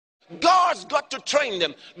God's got to train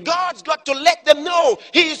them. God's got to let them know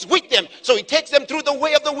he is with them. So he takes them through the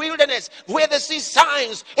way of the wilderness where they see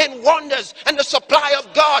signs and wonders and the supply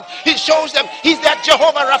of God. He shows them he's that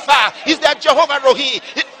Jehovah Rapha. He's that Jehovah Rohi.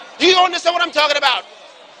 Do you understand what I'm talking about?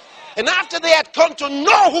 And after they had come to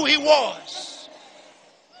know who he was,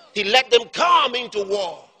 he let them come into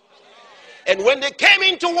war. And when they came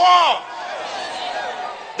into war,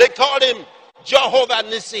 they called him Jehovah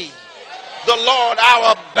Nissi, the Lord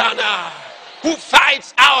our banner, who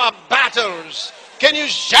fights our battles. Can you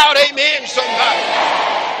shout amen, somebody?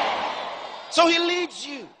 So he leads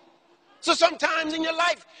you. So sometimes in your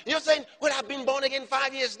life, you're saying, well, I've been born again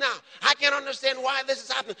 5 years now. I can't understand why this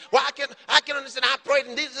is happening. Why I can understand I prayed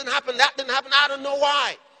and this didn't happen, that didn't happen. I don't know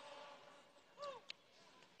why.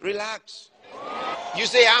 Relax. You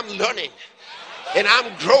say, I'm learning and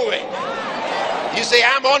I'm growing. You say,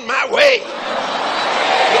 I'm on my way.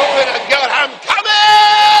 Glory to God, I'm